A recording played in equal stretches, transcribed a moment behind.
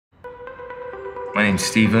My name's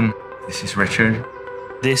Stephen. This is Richard.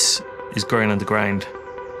 This is Growing Underground.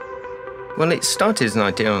 Well, it started as an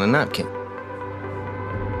idea on a napkin.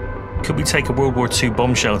 Could we take a World War II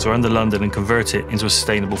bomb shelter under London and convert it into a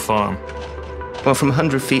sustainable farm? Well, from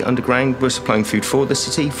 100 feet underground, we're supplying food for the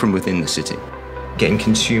city from within the city, getting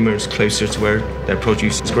consumers closer to where their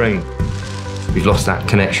produce is grown. We've lost that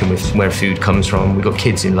connection with where food comes from. We've got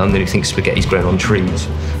kids in London who think spaghetti's grown on trees,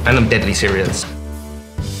 and I'm deadly serious.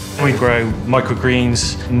 We grow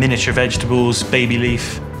microgreens, miniature vegetables, baby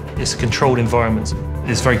leaf. It's a controlled environment.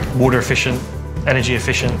 It's very water efficient, energy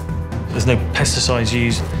efficient. There's no pesticides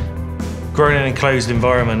used. Growing in an enclosed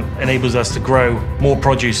environment enables us to grow more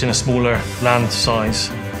produce in a smaller land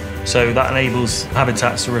size. So that enables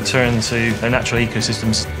habitats to return to their natural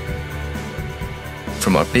ecosystems.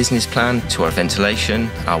 From our business plan to our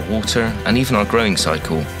ventilation, our water, and even our growing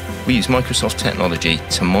cycle, we use Microsoft technology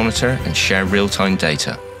to monitor and share real-time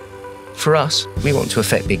data. For us, we want to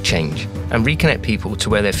affect big change and reconnect people to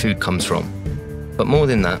where their food comes from. But more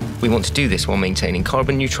than that, we want to do this while maintaining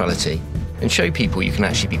carbon neutrality and show people you can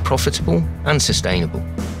actually be profitable and sustainable.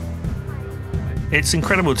 It's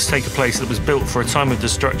incredible to take a place that was built for a time of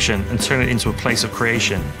destruction and turn it into a place of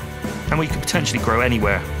creation. And we could potentially grow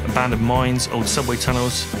anywhere, abandoned mines, old subway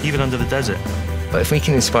tunnels, even under the desert. But if we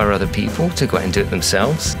can inspire other people to go out and do it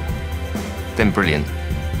themselves, then brilliant.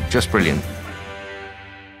 Just brilliant.